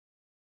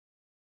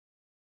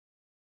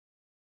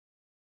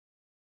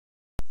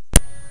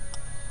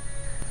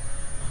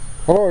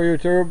Hello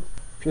YouTube,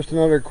 just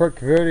another quick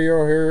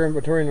video here in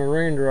between the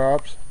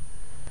raindrops.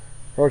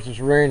 Of course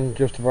it's rained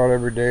just about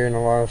every day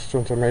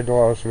since I made the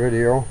last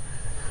video.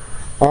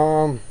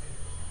 Little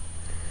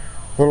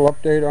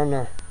update on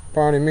the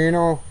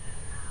Pontimeno.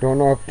 Don't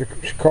know if to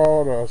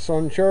call it a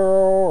sun churro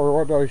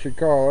or what I should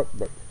call it,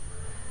 but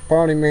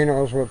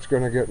Pontimeno is what's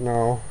going to get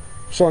now.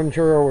 Sun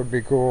churro would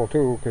be cool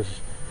too,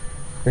 because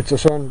it's a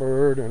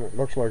sunbird and it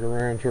looks like a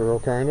ranchero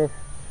kind of.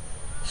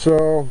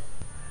 So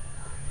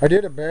I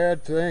did a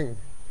bad thing.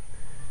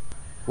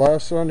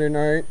 Last Sunday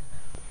night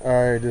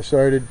I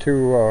decided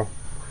to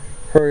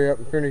hurry up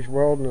and finish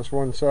welding this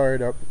one side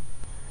up,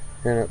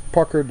 and it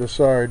puckered the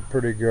side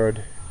pretty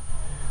good.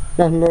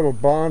 Nothing little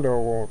Bondo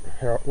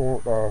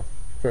won't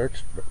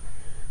fix, but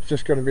it's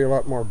just going to be a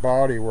lot more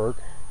body work.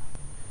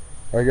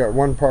 I got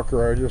one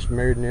pucker I just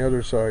made in the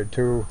other side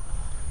too,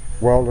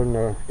 welding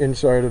the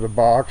inside of the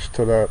box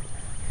to that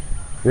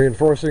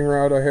reinforcing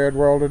rod I had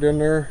welded in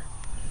there.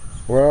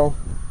 Well,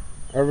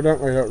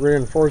 evidently that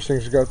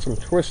reinforcing's got some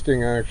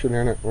twisting action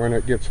in it when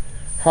it gets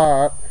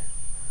hot.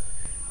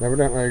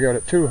 Evidently I got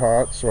it too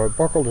hot, so I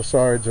buckled the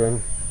sides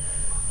in.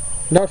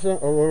 Nothing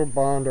a little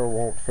Bondo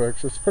won't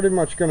fix. It's pretty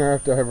much going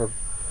to have a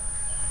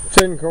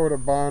thin coat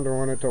of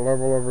Bondo in it to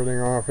level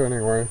everything off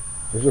anyway.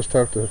 You just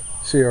have to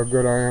see how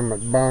good I am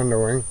at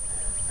Bondoing.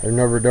 I've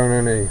never done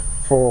any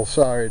full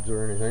sides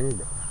or anything,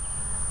 but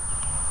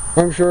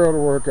I'm sure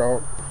it'll work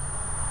out.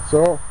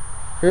 So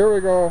here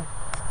we go,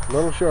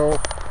 little show.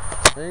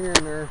 Hang in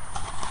there.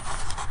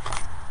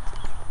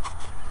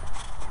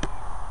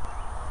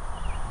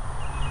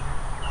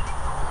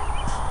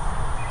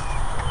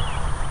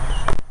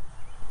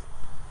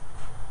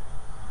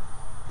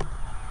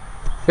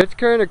 It's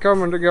kind of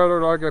coming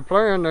together like I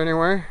planned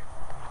anyway.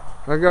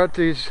 I got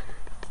these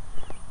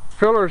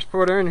pillars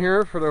put in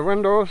here for the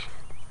windows.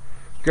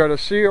 Got a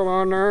seal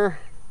on there.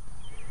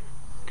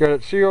 Got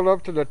it sealed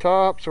up to the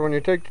top, so when you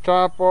take the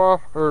top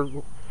off,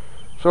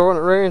 so when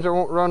it rains it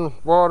won't run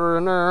water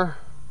in there.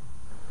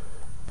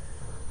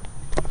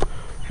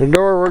 The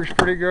door works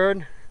pretty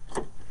good.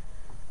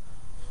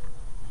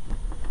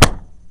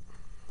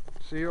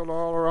 Sealed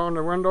all around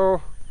the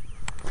window.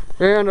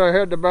 And I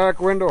had the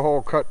back window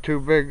hole cut too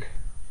big.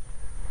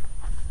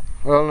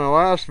 Well, in the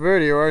last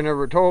video I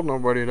never told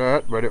nobody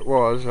that, but it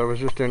was. I was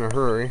just in a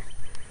hurry.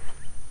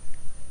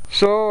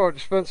 So I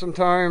spent some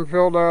time,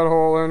 filled that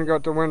hole in,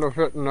 got the window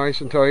fitting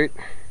nice and tight.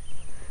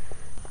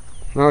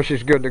 Now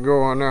she's good to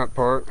go on that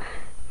part.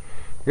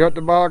 Got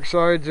the box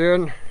sides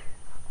in.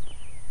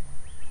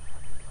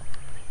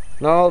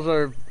 Now all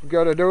I've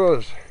got to do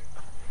is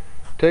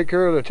take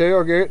care of the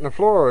tailgate and the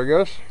floor, I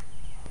guess,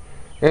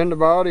 and the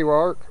body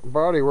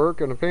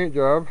work and the paint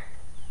job.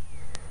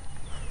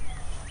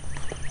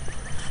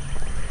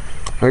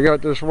 I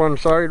got this one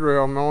side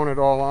rail mounted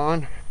all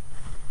on,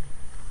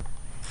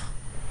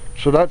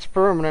 so that's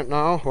permanent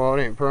now. Well,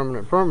 it ain't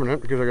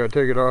permanent because I got to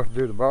take it off to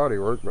do the body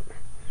work, but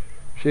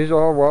she's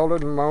all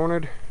welded and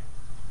mounted.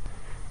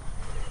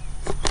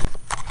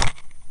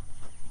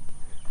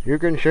 You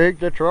can shake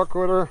the truck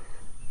with her.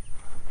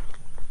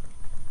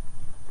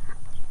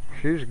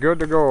 She's good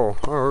to go.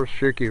 Oh, there's a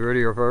shaky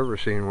video if I've ever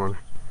seen one.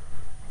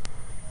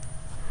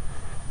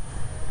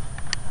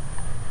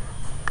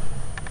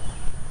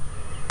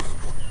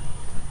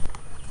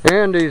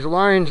 And these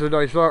lines that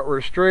I thought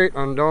were straight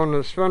on down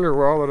this fender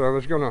well that I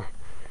was going to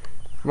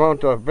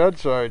mount the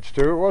bedsides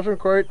to, it wasn't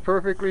quite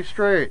perfectly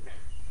straight.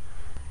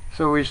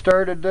 So we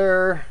started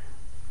there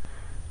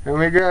and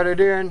we got it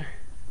in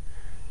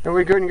and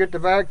we couldn't get the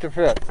back to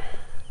fit.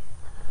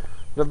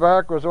 The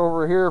back was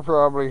over here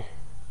probably.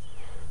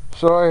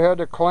 So I had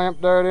to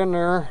clamp that in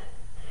there,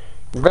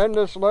 bend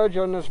this ledge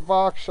on this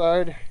box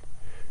side,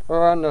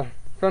 or on the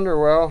fender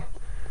well,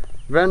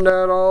 bend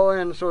that all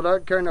in, so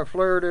that kind of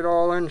flared it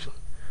all in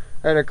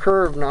at a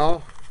curve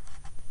now.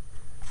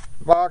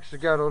 Box has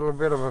got a little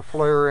bit of a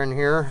flare in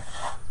here,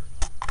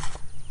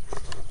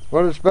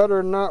 but it's better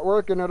than not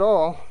working at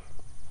all.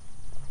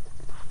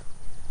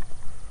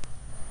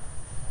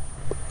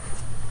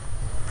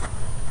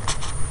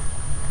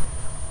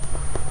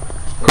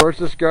 Of course,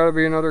 it's got to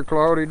be another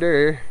cloudy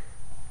day.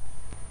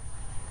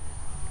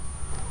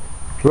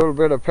 A little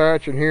bit of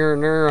patching here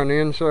and there on the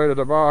inside of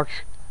the box.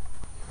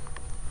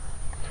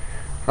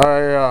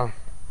 I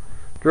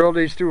drilled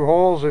these two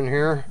holes in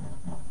here.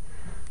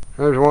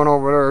 There's one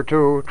over there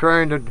too,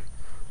 trying to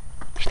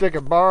stick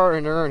a bar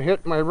in there and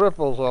hit my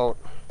ripples out.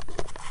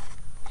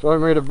 So I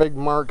made a big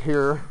mark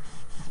here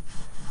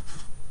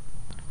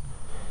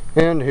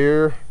and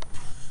here,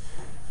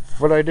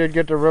 but I did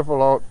get the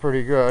ripple out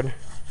pretty good.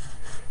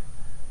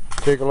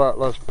 Take a lot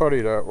less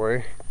putty that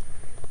way.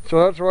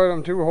 So that's why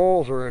them two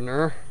holes are in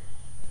there.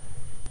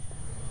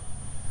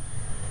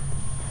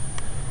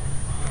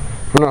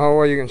 I don't know how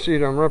well you can see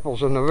them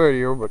ripples in the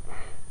video, but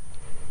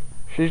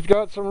she's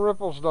got some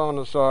ripples down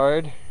the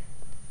side.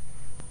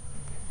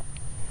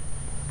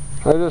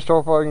 I just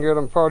hope I can get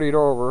them puttied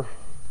over.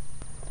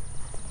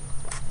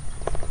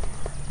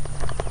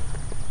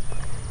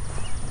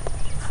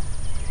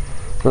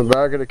 The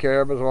back of the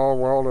cab is all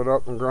welded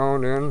up and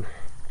ground in,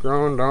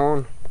 ground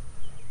down.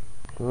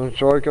 And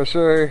so like I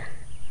say,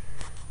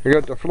 you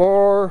got the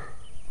floor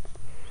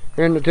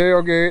and the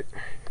tailgate.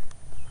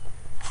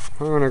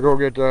 I'm gonna go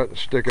get that and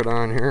stick it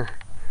on here.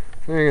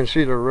 And you can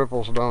see the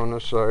ripples down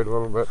this side a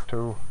little bit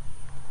too.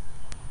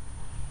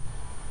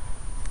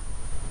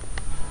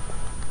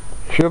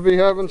 Should be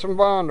having some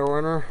Bondo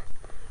in her.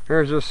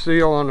 Here's this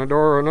seal on the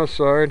door on this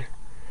side.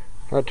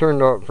 That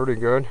turned out pretty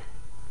good.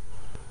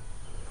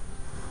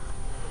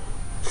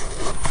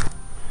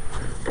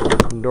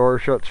 The door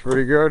shuts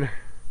pretty good.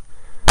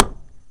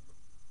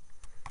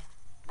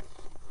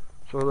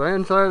 So the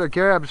inside of the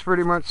cab's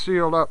pretty much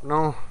sealed up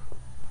now.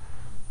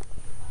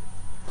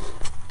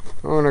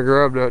 I'm gonna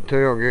grab that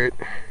tailgate.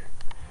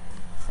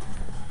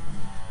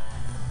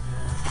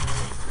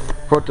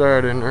 Put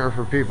that in there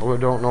for people that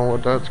don't know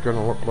what that's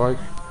gonna look like.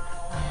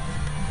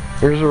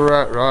 Here's a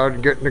rat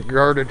rod getting it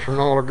guarded from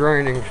all the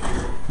grinding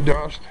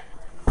dust.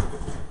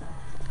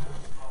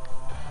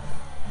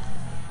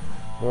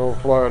 Little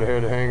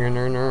flathead hanging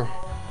in there.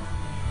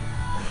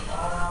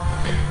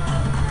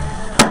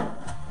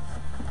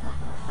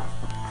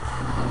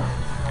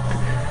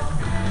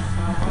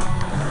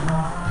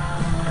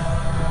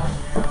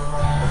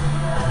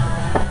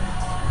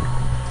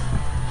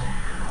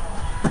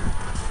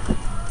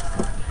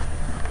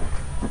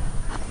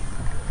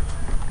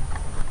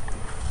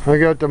 I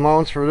got the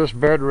mounts for this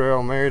bed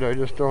rail made, I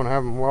just don't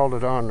have them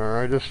welded on there.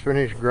 I just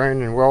finished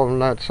grinding, welding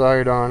that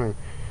side on and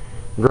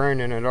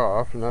grinding it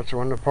off, and that's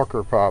when the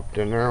pucker popped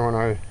in there. When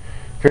I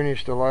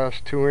finished the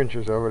last 2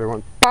 inches of it, it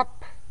went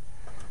pop!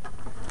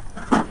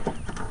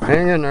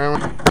 Hang in there,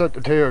 set the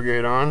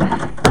tailgate on.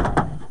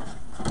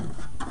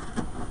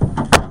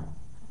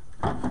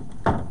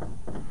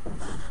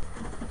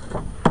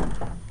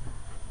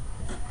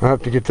 I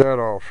have to get that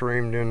all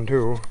framed in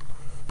too.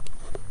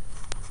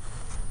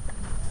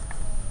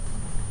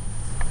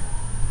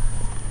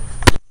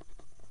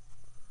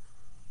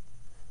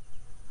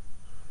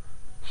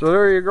 So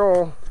there you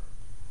go.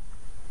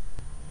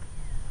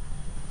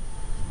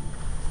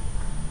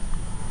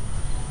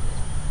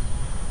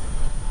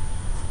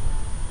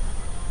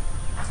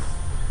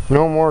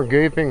 No more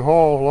gaping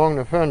hole along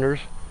the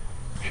fenders.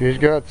 She's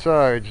got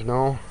sides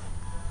now.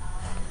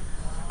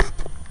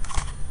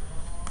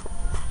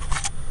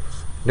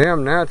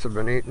 Damn gnats have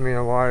been eating me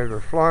alive.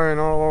 They're flying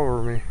all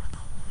over me.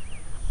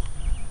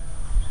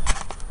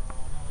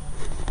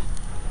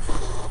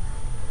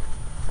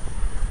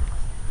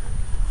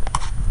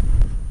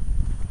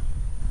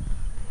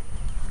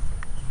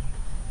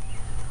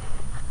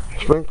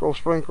 Sprinkle,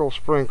 sprinkle,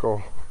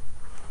 sprinkle.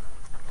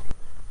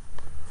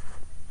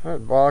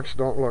 That box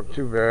don't look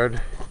too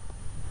bad.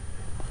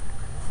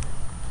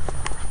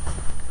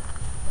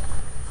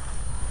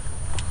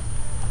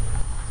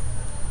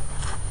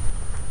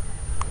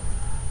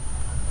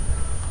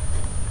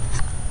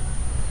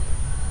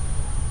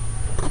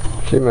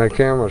 See, my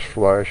camera's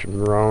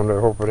flashing around. I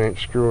hope it ain't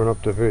screwing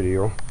up the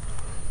video.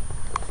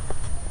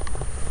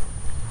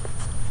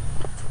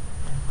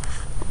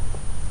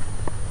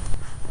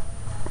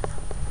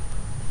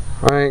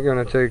 I ain't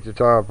gonna take the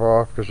top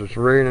off because it's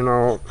raining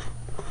out,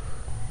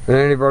 and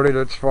anybody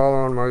that's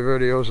following my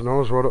videos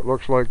knows what it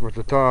looks like with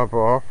the top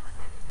off.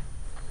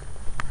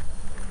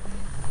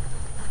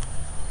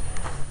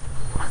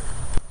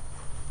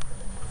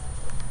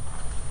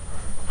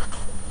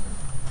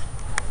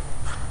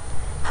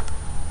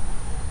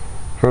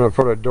 I'm gonna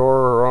put a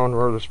door around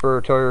where the spare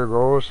tire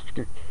goes,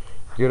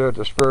 get at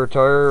the spare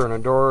tire, and a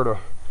door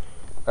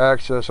to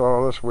access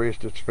all this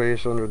wasted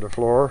space under the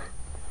floor.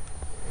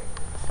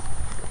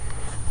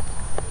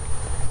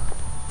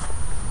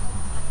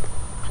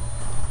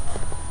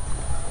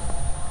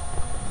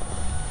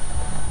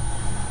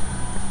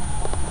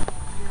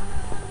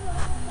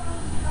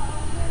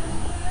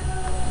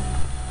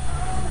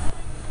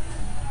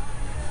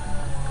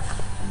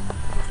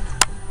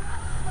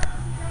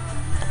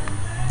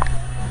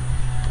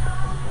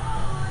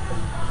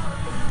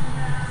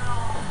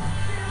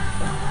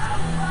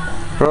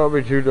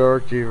 Probably too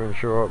dark to even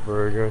show up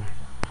very good.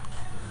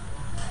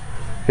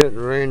 Hitting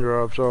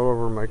raindrops all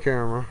over my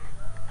camera.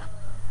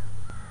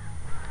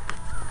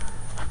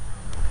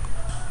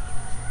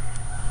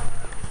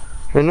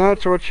 And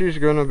that's what she's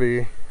gonna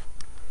be.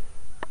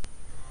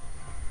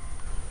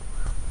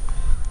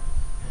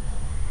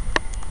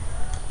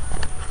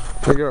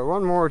 I got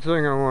one more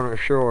thing I want to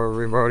show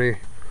everybody.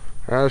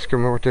 Ask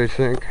them what they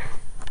think.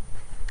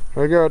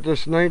 I got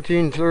this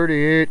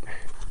 1938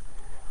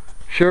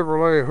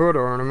 Chevrolet hood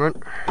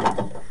ornament.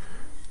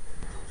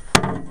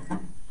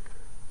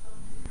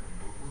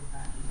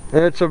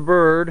 It's a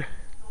bird.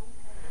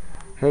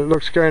 It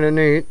looks kind of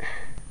neat.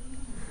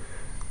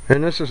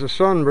 And this is a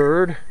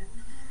sunbird.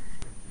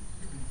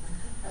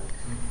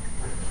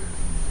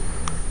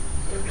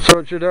 So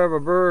it should have a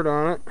bird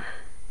on it.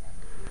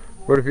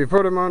 But if you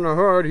put him on the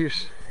hood, he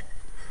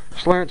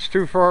slants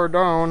too far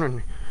down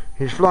and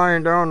he's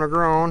flying down the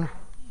ground.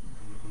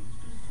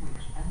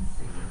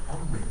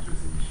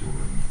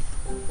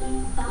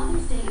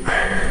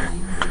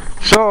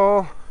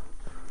 So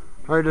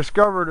I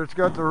discovered it's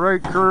got the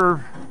right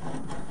curve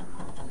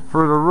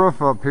for the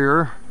roof up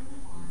here.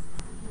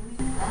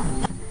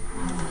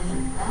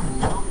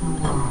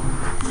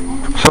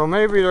 So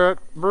maybe that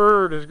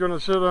bird is going to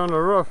sit on the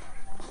roof.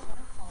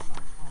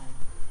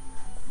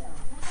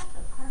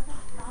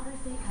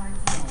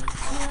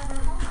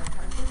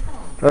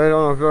 I don't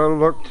know if that'll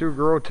look too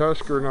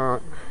grotesque or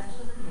not.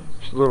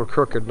 It's a little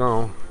crooked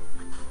now.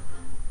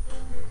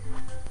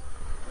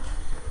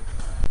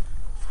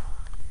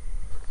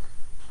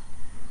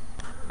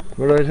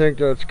 But I think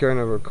that's kind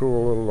of a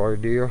cool little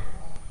idea.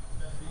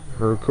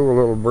 Or a cool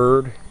little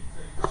bird.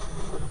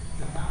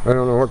 I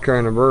don't know what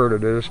kind of bird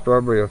it is.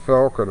 Probably a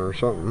falcon or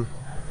something.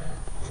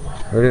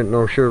 I didn't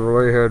know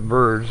Chevrolet had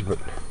birds but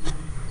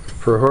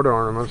for hood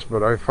ornaments,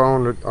 but I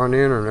found it on the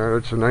internet.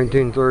 It's a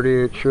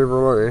 1938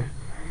 Chevrolet.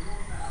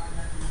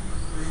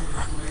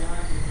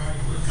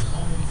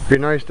 Be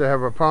nice to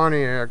have a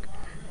Pontiac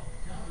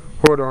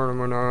hood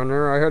ornament on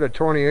there. I had a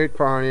 28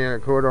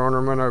 Pontiac hood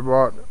ornament I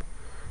bought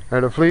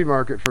at a flea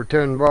market for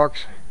 10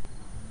 bucks,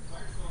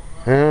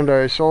 and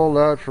I sold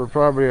that for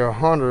probably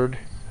 100,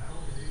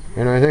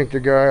 and I think the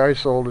guy I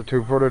sold it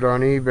to put it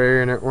on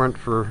eBay and it went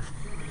for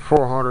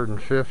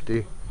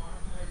 450.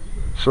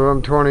 So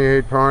them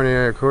 28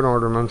 Pontiac hood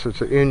ornaments,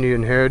 it's an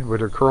Indian head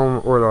with a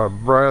chrome or a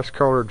brass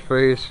colored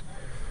face,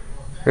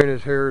 and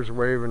his hair is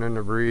waving in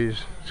the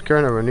breeze. It's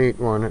kind of a neat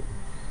one. It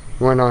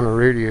went on a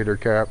radiator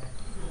cap.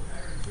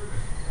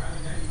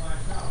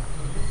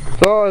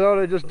 So I thought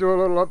I'd just do a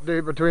little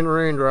update between the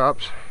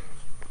raindrops.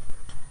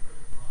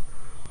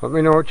 Let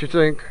me know what you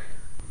think.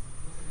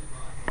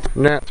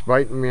 Gnat's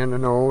biting me in the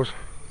nose.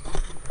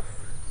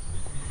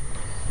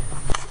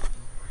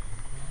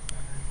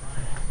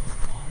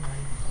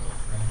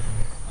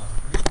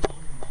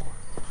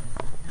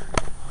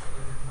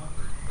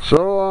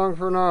 So long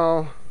for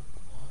now.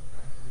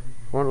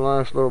 One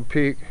last little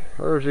peek.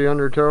 There's the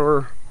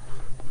undertiller.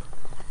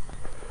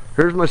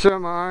 Here's my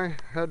semi.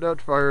 Had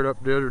that fired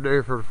up the other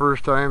day for the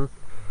first time.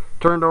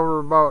 Turned over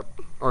about,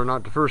 or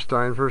not the first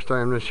time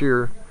this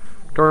year.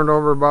 Turned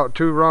over about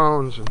 2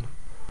 rounds and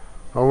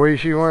away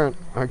she went.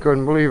 I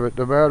couldn't believe it.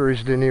 The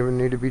batteries didn't even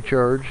need to be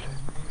charged.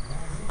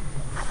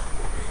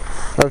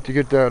 I have to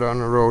get that on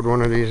the road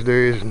one of these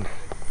days and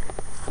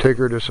take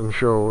her to some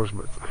shows,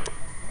 but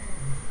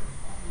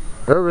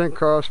everything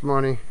costs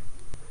money.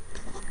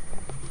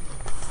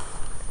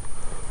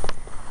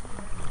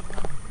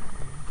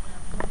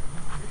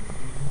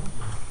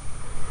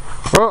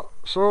 Well,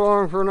 so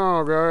long for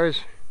now,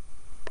 guys.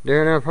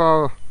 Dan F.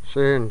 Hall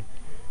saying,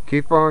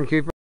 keep on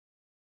keeping